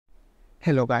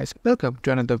Hello guys, welcome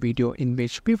to another video in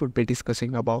which we would be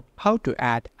discussing about how to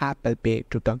add Apple Pay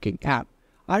to Dunkin app.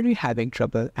 Are you having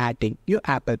trouble adding your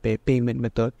Apple Pay payment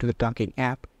method to the Dunkin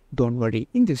app? Don't worry,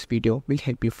 in this video we'll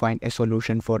help you find a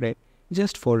solution for it.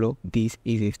 Just follow these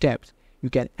easy steps. You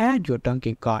can add your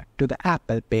Dunkin card to the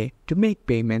Apple Pay to make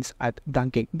payments at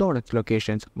Dunkin Donuts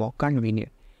locations more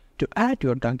convenient. To add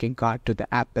your Dunkin card to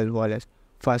the Apple wallet,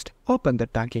 first open the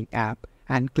Dunkin app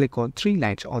and click on three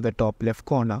lines on the top left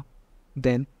corner.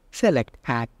 Then select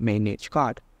Add Manage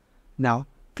Card. Now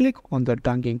click on the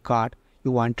Dunkin card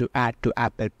you want to add to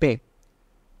Apple Pay.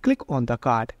 Click on the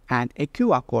card and a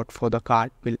QR code for the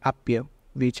card will appear,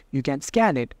 which you can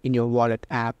scan it in your wallet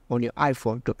app on your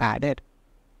iPhone to add it.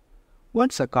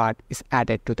 Once the card is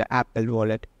added to the Apple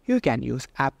wallet, you can use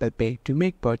Apple Pay to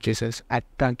make purchases at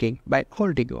Dunkin by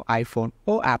holding your iPhone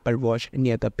or Apple Watch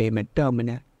near the payment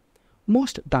terminal.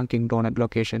 Most Dunkin' Donut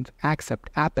locations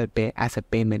accept Apple Pay as a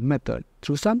payment method,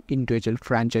 though some individual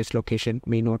franchise locations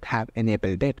may not have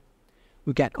enabled it.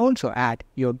 You can also add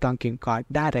your Dunkin' card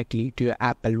directly to your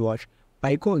Apple Watch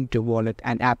by going to Wallet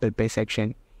and Apple Pay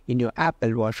section in your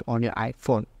Apple Watch on your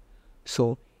iPhone.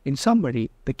 So, in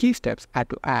summary, the key steps are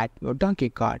to add your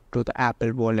Dunkin' card to the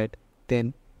Apple Wallet,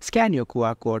 then scan your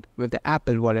QR code with the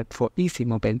Apple Wallet for easy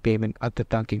mobile payment at the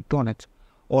Dunkin' Donuts.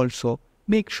 Also,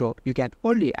 make sure you can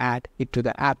only add it to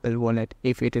the Apple Wallet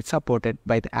if it is supported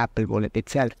by the Apple Wallet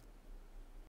itself.